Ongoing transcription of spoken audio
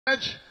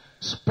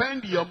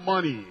spend your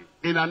money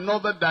in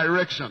another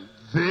direction.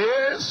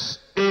 This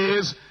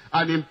is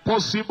an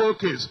impossible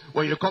case.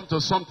 When you come to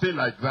something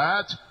like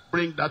that,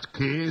 bring that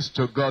case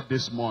to God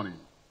this morning.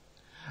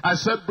 I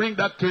said bring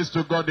that case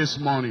to God this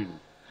morning.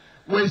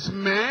 With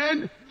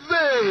men,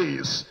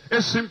 this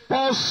is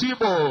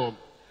impossible.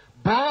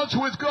 But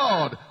with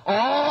God,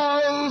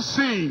 all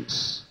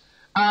things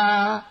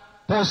are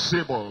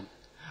possible.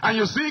 And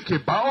you think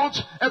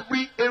about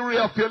every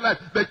area of your life,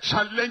 the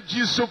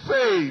challenges you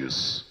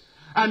face,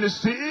 and the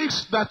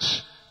things that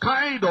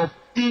kind of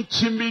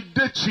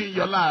intimidate you in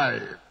your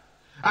life.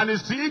 And the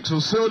things you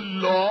say,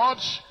 Lord,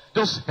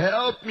 just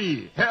help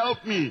me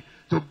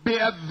to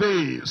bear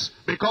this.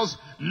 Because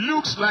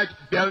looks like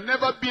there'll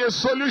never be a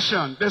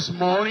solution. This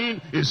morning,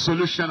 a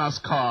solution has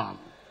come.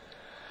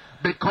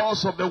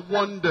 Because of the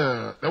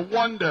wonder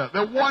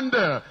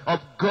of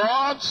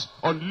God's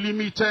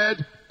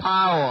unlimited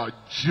power.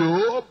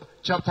 Job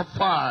chapter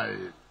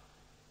 5.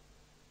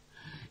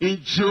 In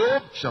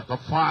Job chapter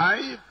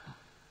 5,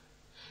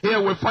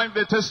 here we find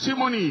the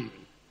testimony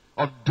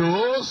of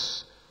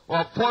those who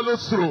have followed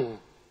through,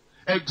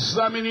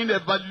 examining,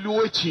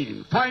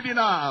 evaluating, finding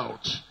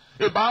out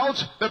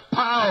about the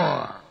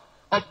power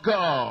of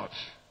God.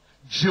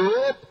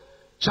 Job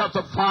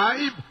chapter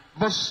 5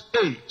 verse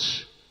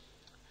 8.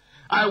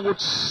 I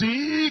would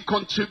seek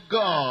unto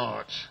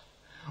God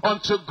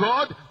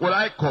will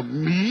I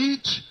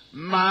commit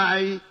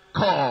my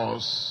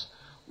cause.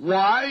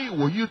 Why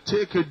will you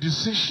take a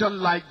decision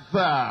like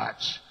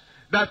that?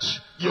 That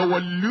you will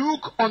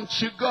look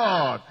unto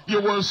God,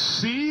 you will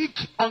seek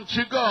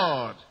unto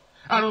God,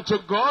 and unto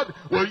God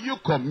will you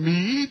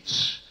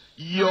commit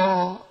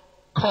your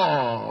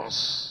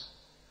cause.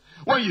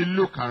 When you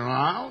look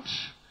around,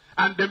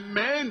 and the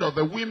men or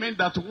the women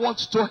that want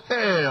to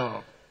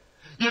help,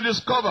 you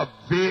discover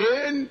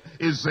vain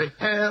is the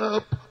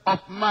help of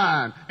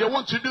man. They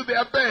want to do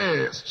their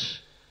best,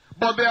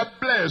 but their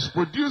blessed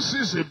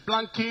produces a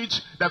blanket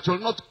that will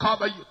not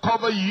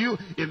cover you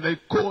in the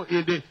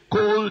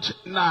cold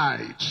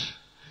night.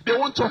 They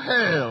want to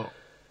help,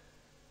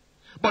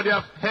 but their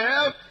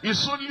help is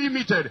so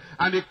limited,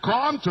 and they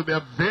come to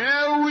their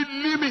very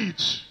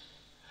limit.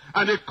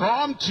 And they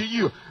come to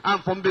you,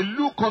 and from the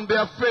look on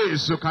their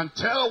face, you can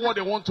tell what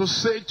they want to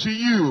say to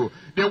you.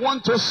 They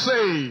want to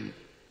say,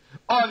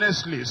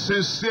 honestly,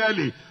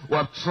 sincerely, we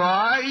have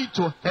tried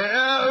to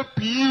help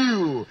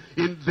you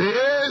in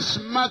this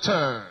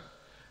matter,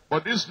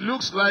 but this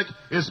looks like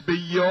it's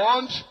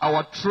beyond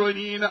our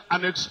training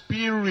and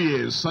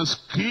experience and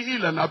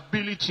skill and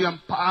ability and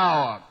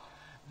power.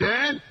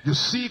 Then you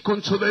seek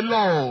unto the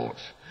Lord.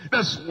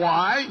 That's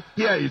why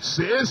here it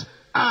says,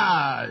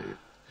 I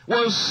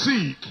will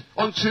seek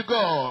unto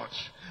God,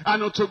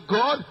 and unto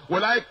God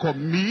will I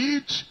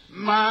commit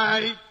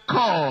my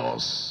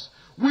cause,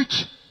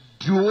 which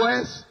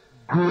doeth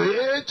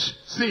great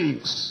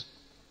things,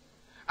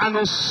 and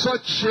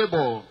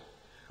unsearchable,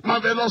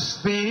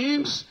 marvelous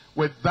things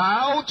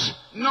without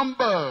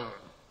number.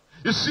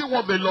 You see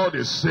what the Lord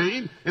is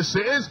saying? He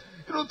says,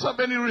 you don't have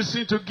any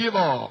reason to give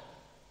up.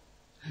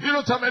 You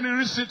don't have any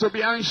reason to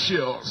be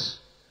anxious.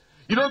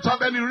 You don't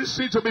have any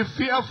reason to be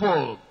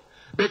fearful.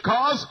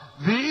 Because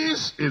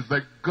this is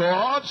the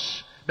God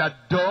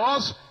that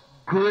does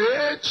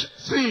great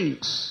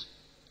things,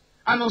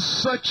 and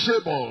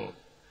unsearchable,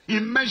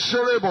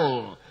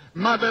 immeasurable,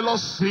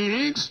 marvelous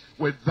things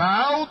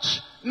without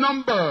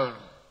number.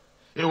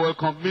 It will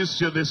convince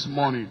you this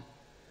morning.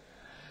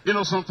 You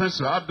know, sometimes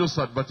you have those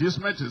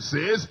advertisements. It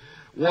says,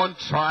 one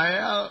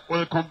trial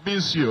will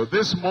convince you.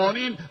 This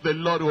morning, the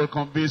Lord will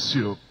convince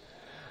you.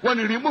 When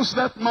He removes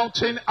that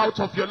mountain out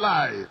of your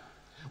life,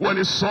 when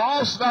He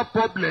solves that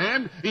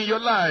problem in your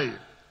life,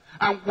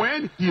 and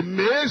when He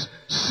makes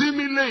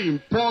seemingly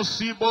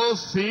impossible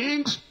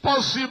things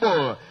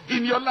possible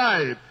in your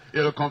life, it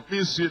will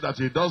convince you that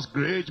He does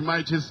great,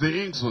 mighty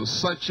things,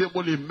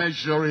 unsearchable,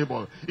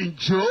 immeasurable. In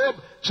Job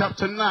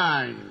chapter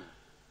 9.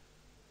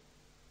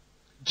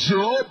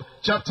 Job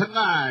chapter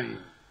 9.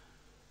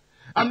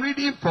 I'm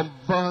reading from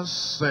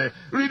verse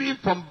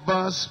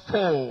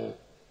 4.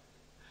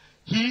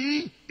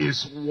 He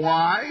is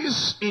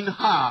wise in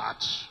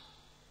heart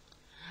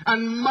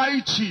and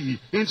mighty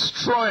in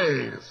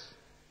strength.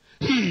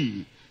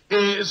 He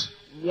is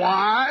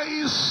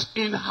wise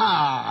in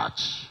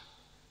heart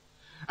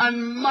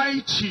and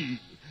mighty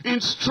in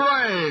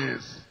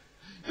strength.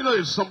 You know,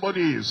 if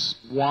somebody is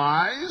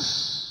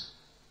wise,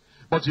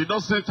 but he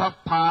doesn't have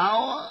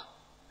power,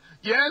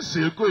 yes,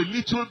 he'll go a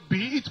little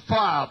bit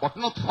far, but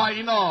not far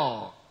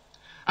enough.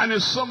 And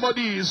if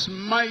somebody is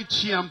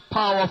mighty and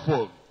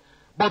powerful,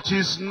 but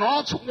he's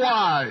not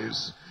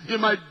wise, he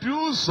might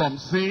do some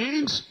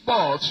things,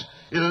 but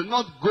he'll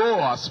not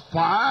go as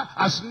far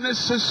as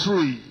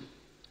necessary.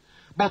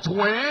 But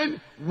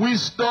when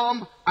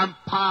wisdom and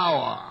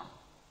power,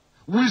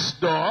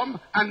 wisdom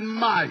and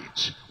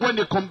might, when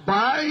they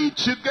combine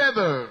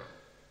together,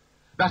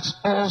 that's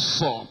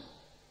awesome.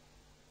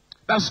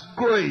 That's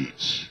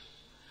great.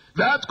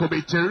 That could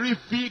be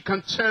terrific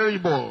and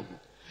terrible.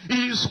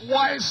 He is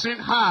wise in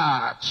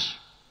heart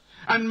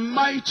and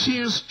mighty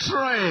in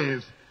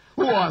strength,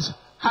 who has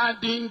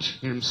hardened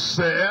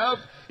himself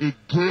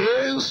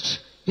against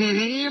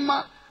him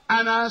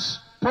and has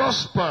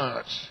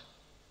prospered.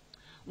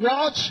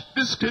 What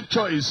the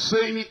scripture is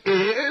saying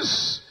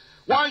is,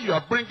 while you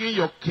are bringing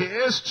your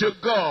case to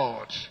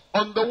God,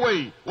 on the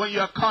way, when you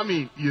are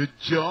coming, you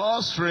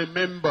just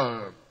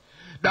remember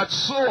that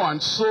so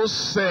and so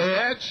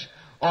said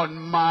on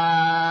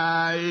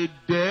my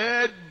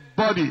dead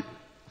body,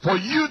 for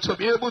you to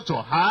be able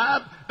to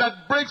have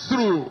that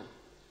breakthrough.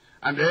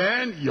 And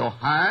then your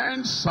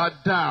hands are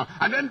down.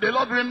 And then the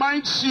Lord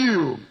reminds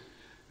you,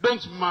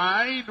 don't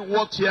mind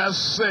what he has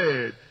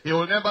said. He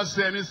will never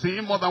say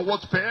anything more than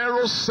what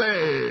Pharaoh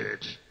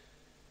said.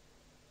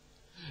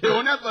 He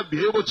will never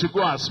be able to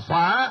go as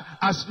far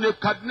as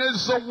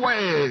Nebuchadnezzar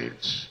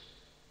went.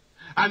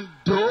 And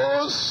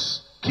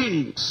those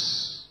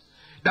kings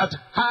that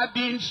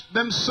hardened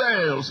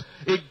themselves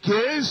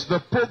against the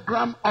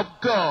program of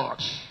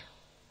God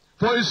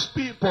for his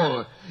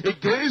people,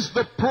 against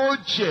the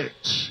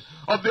project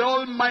of the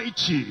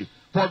Almighty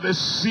for the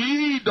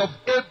seed of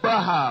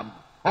Abraham,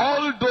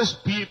 all those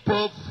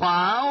people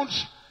found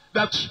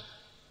that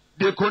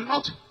they could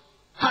not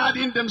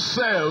harden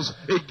themselves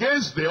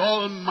against the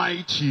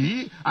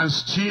Almighty and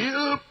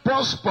still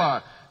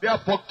prosper.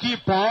 Therefore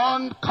keep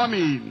on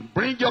coming.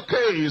 Bring your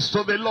case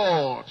to the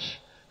Lord.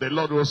 The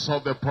Lord will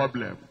solve the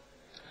problem.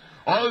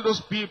 All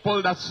those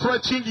people that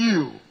threaten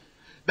you,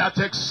 that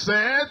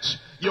accept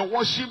you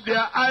worship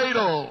their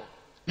idol,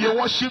 you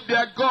worship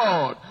their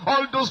God,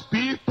 all those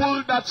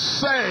people that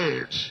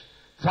said,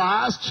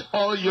 fast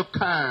all you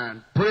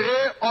can,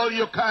 pray all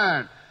you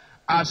can,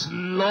 as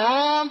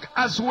long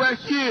as we're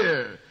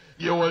here,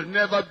 you will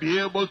never be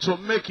able to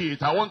make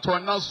it. I want to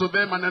announce to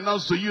them and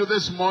announce to you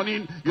this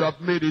morning, you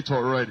have made it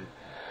already.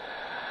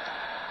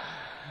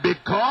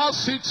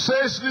 Because it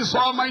says this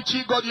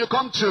Almighty God you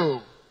come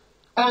to,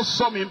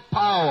 awesome in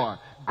power,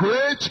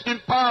 great in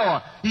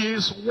power, he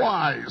is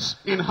wise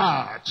in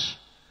heart,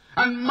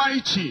 and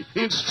mighty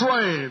in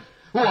strength,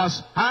 who has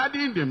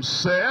hardened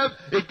himself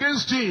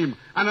against him,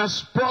 and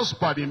has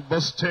prospered, in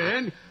verse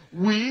 10,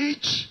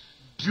 which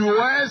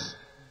doeth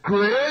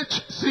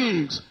great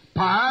things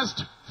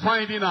past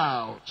finding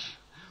out.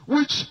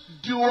 Which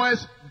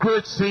doeth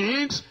great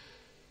things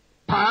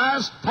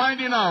past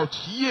finding out,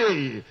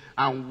 yea,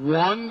 and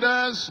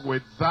wonders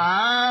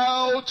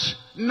without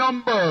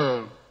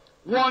number.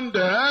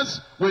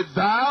 Wonders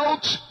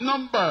without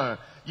number.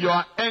 You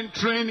are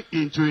entering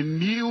into a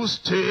new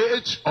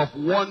stage of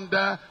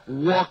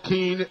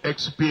wonder-working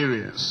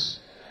experience.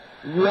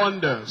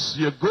 Wonders.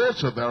 You go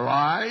to the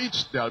right,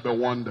 there'll be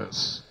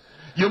wonders.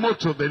 You move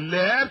to the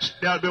left,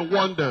 there'll be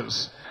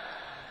wonders.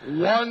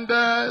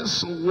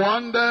 Wonders,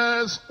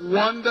 wonders,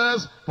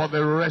 wonders for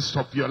the rest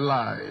of your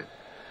life.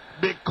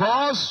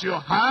 Because you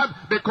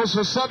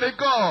serve a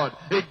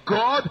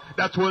God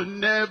that will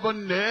never,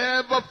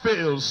 never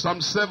fail.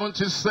 Psalm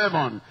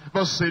 77,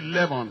 verse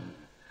 11.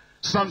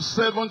 Psalm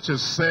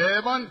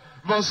 77,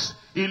 verse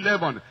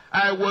 11.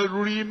 I will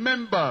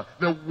remember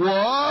the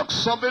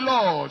works of the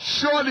Lord.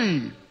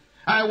 Surely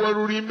I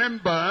will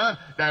remember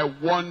thy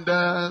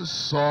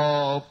wonders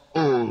of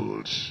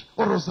old.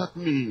 What does that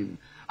mean?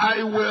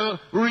 I will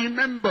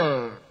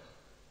remember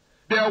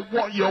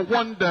your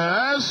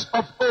wonders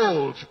of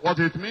old. What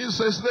it means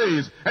is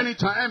this: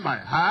 anytime I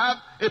have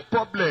a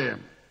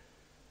problem,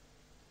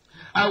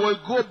 I will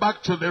go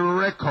back to the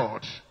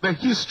record, the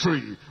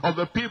history of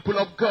the people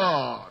of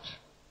God,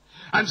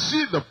 and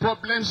see the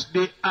problems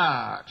they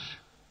had.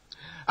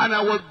 And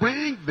I will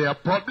bring their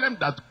problem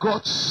that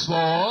God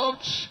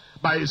solved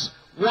by his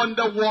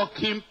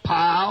wonder-working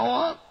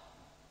power.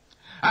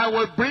 I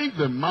will bring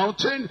the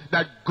mountain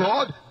that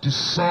God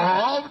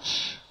dissolved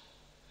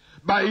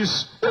by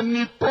his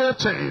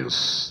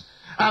omnipotence.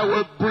 I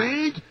will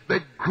bring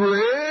the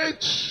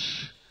great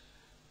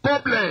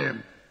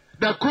problem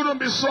that couldn't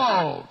be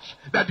solved,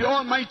 that the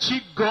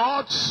Almighty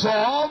God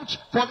solved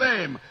for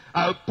them.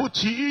 I'll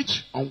put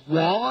it on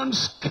one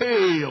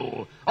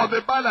scale of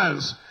the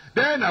balance.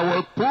 Then I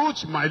will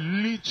put my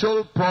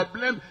little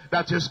problem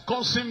that is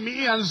causing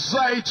me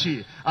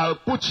anxiety, I'll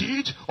put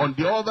it on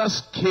the other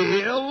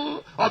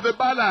scale of the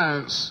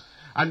balance.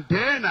 And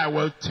then I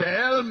will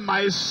tell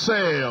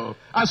myself,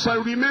 as I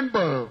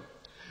remember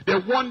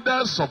the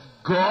wonders of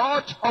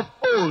God of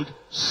old,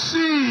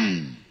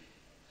 see,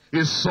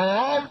 he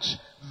solved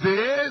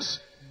this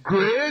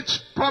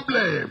great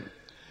problem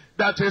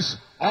that is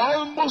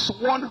almost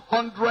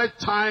 100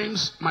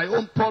 times my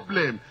own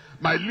problem.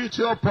 My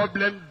little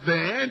problem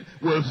then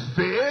will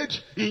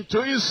fade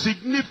into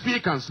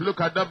insignificance. Look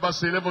at that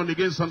verse 11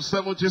 again, Psalm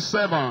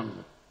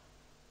 77.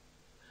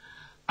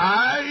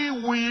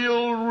 I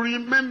will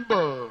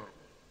remember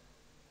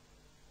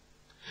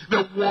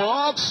the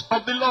works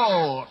of the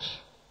Lord.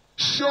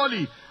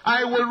 Surely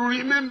I will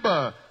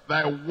remember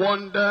thy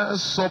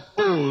wonders of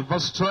old.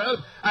 Verse 12,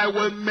 I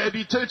will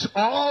meditate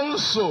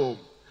also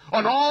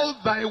on all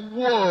thy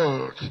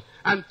work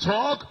and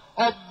talk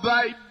of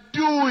thy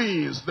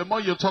doings. The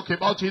more you talk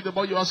about it, the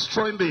more you are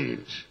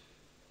strengthened.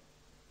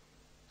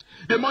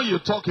 The more you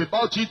talk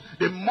about it,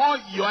 the more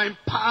you are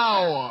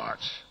empowered.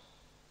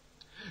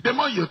 The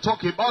more you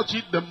talk about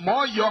it, the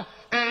more you're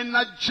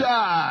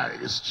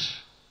energized.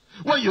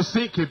 When you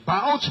think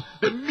about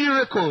the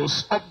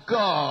miracles of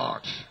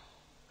God,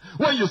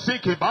 when you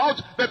think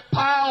about the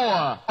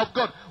power of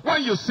God,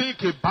 when you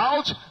think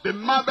about the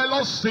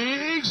marvelous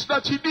things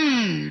that he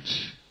did,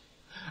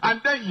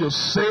 and then you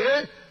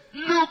say,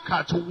 look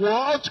at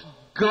what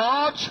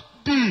God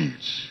did.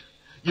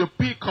 You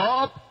pick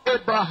up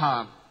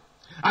Abraham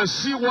and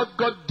see what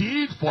God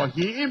did for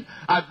him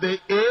at the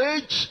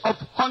age of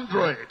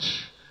 100.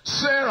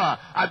 Sarah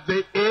at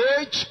the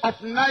age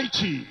of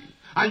 90.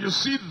 And you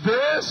see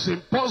this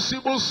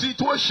impossible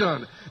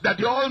situation that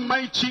the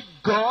Almighty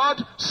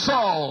God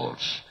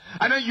solved.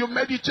 And then you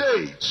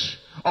meditate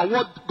on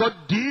what God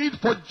did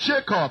for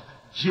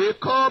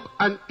Jacob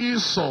and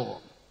Esau.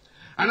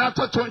 And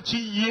after 20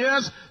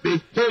 years, the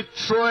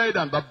hatred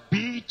and the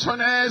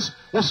bitterness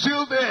was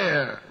still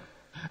there.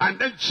 And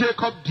then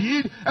Jacob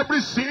did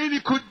everything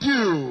he could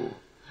do.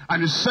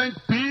 And he sent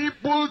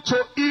people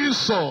to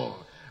Esau.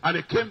 And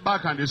they came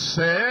back and they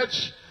said,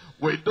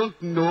 we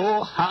don't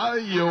know how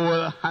you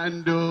will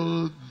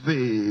handle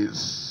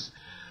this.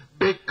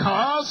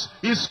 Because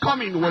he's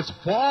coming with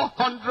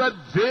 400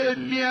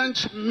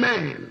 valiant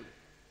men.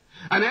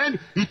 And then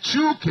he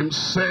took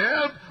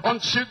himself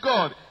unto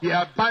God. He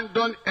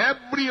abandoned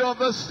every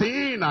other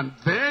thing. And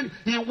then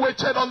he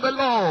waited on the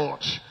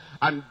Lord.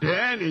 And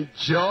then in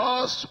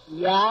just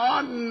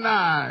one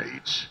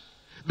night,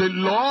 the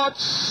Lord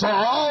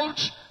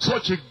solved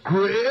such a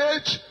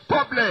great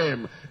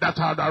problem that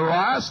had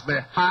aroused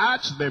the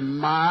heart, the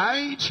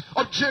mind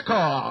of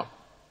Jacob.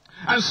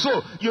 And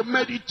so you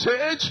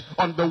meditate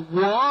on the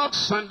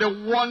works and the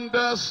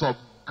wonders of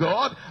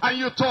God, and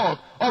you talk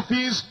of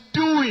his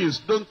doings.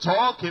 Don't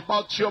talk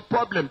about your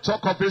problem,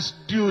 talk of his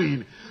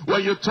doing.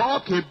 When you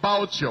talk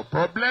about your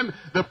problem,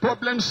 the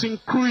problems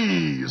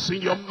increase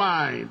in your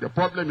mind. The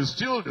problem is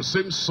still the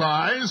same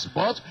size,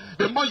 but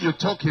the more you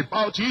talk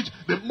about it,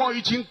 the more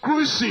it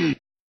increases.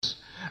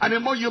 And the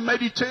more you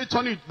meditate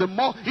on it, the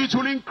more it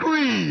will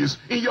increase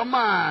in your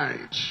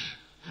mind.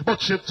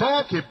 But you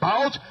talk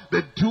about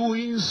the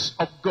doings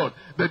of God,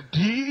 the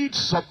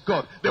deeds of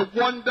God, the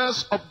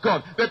wonders of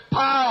God, the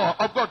power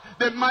of God,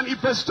 the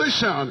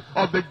manifestation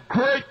of the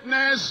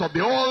greatness of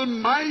the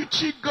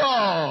Almighty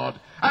God.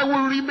 I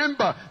will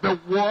remember the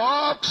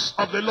works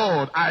of the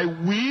Lord. I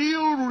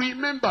will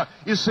remember.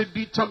 It's a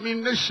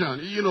determination.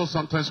 You know,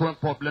 sometimes when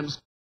problems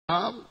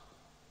come,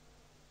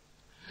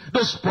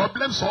 those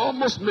problems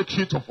almost make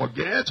you to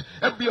forget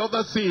every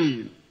other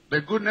thing. The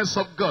goodness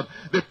of God,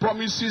 the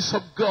promises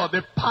of God,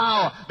 the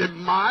power, the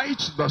might,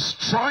 the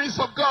strength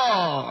of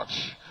God.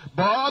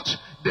 But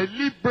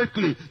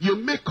deliberately, you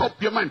make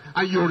up your mind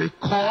and you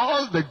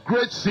recall the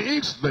great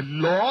things the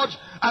Lord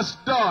has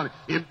done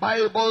in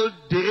Bible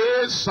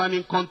days and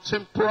in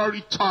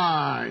contemporary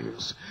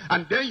times.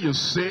 And then you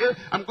say,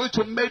 I'm going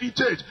to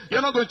meditate.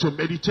 You're not going to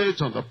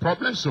meditate on the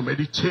problems, you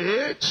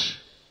meditate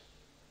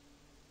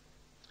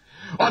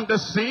on the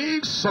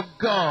things of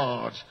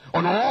God,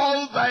 on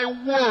all thy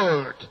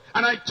work.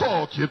 And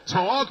you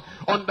talk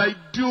on thy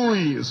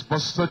doings.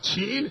 Verse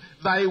 13,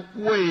 thy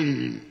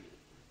way,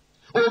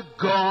 O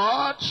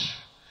God,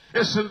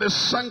 is in the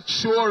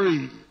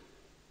sanctuary.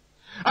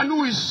 And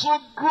who is so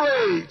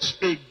great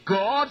a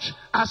God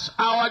as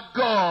our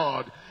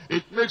God?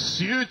 It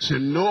makes you to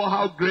know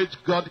how great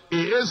God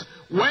is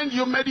when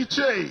you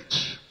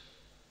meditate,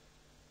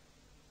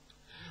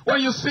 when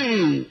you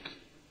think,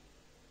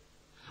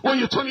 when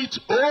you turn it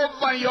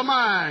over in your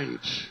mind,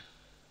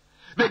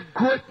 the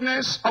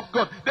greatness of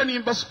God. Then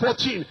in verse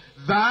 14,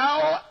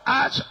 thou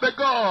art the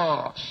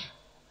God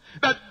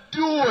that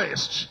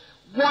doest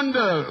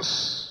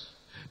wonders.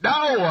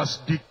 Thou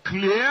hast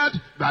declared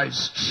thy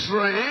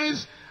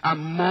strength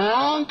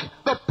among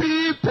the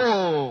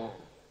people.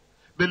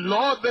 The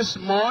Lord this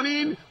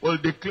morning will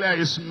declare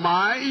his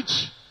might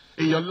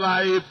in your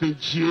life in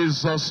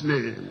Jesus'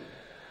 name.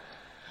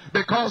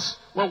 Because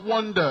we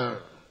wonder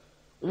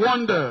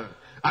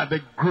at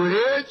the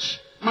great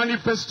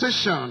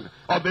manifestation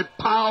of the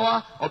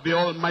power of the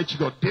Almighty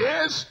God.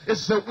 This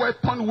is the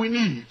weapon we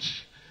need.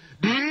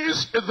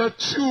 This is the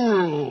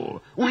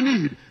tool we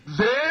need.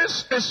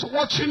 This is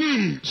what you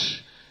need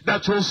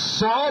that will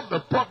solve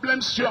the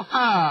problems you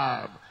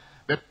have.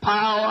 The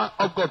power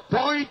of God.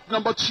 Point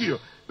number 2.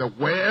 The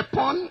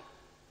weapon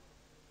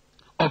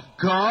of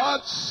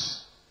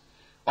God's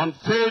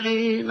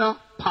unfailing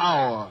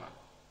power.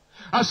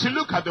 As you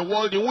look at the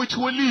world in which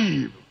we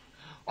live,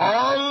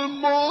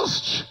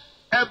 almost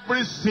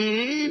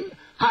everything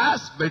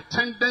has the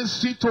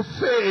tendency to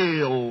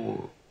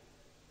fail.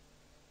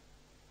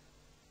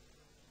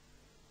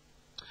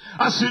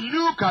 As you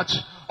look at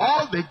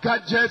all the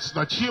gadgets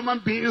that human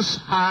beings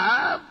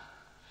have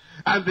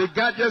and the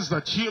gadgets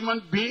that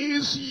human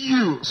beings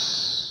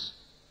use,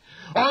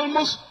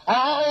 almost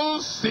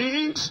all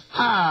things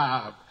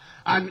have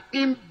an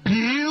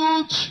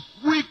inbuilt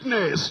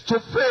weakness to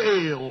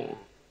fail.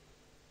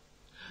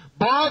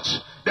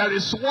 But there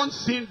is one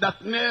thing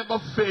that never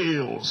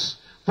fails.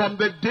 from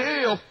the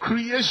day of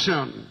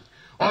creation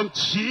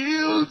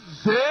until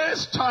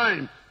this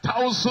time,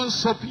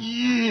 thousands of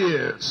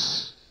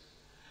years.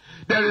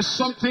 There is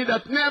something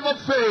that never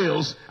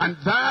fails, and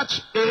that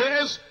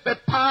is the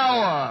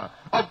power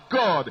of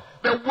God,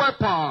 the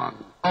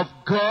weapon of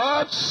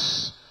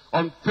God's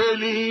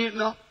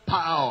unfailing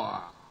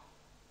power.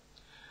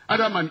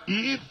 Adam and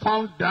Eve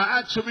found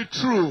that to be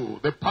true.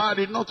 The power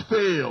did not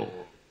fail.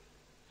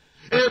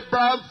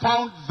 Abraham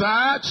found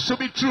that to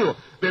be true.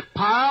 The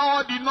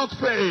power did not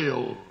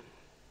fail.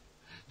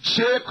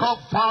 Jacob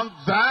found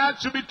that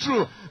to be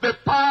true. The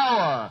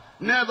power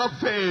never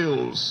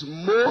fails.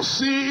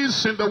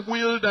 Moses in the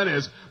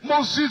wilderness,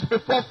 Moses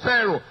before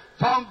Pharaoh,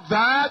 found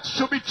that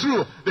to be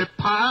true. The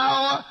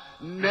power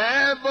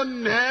never,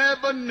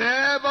 never,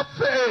 never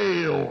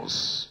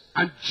fails.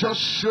 And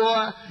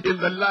Joshua in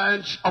the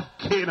land of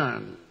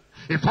Canaan,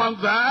 he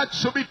found that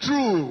to be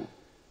true.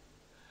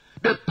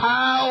 The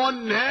power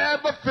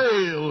never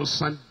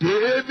fails. And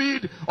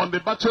David on the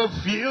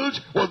battlefield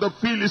with the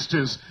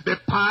Philistines, the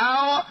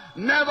power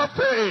never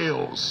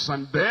fails.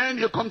 And then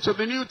you come to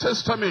the New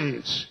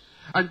Testament,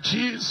 and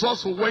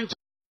Jesus went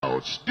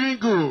out doing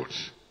good,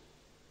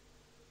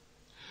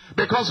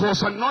 because he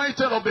was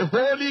anointed of the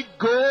Holy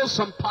Ghost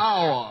and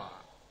power.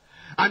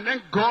 And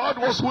then God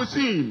was with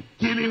him,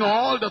 healing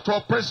all that were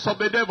oppressed of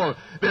the devil.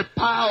 The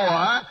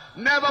power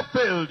never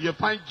failed. You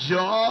find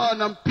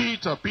John and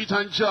Peter, Peter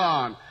and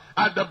John,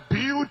 at the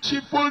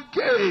beautiful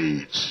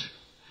gate.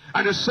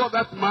 And they saw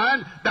that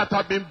man that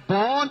had been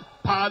born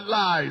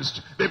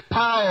paralyzed. The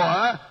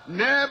power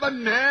never,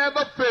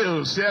 never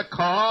fails. Here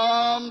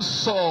comes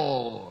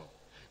Saul,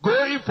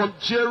 going from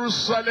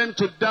Jerusalem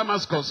to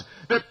Damascus.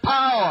 The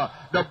power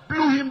that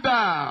blew him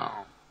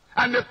down,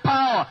 and the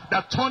power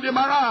that turned him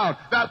around,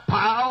 that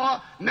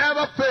power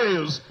never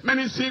fails.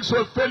 Many things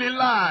will fail in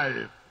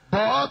life,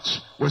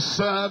 but we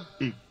serve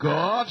a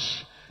God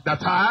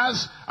that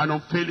has an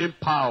unfailing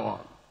power.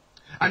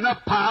 And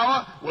that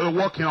power will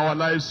work in our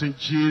lives in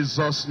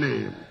Jesus'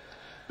 name.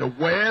 The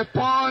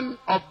weapon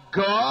of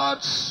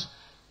God's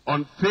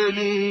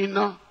unfailing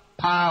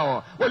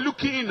power. We're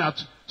looking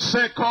at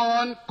 2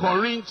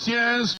 Corinthians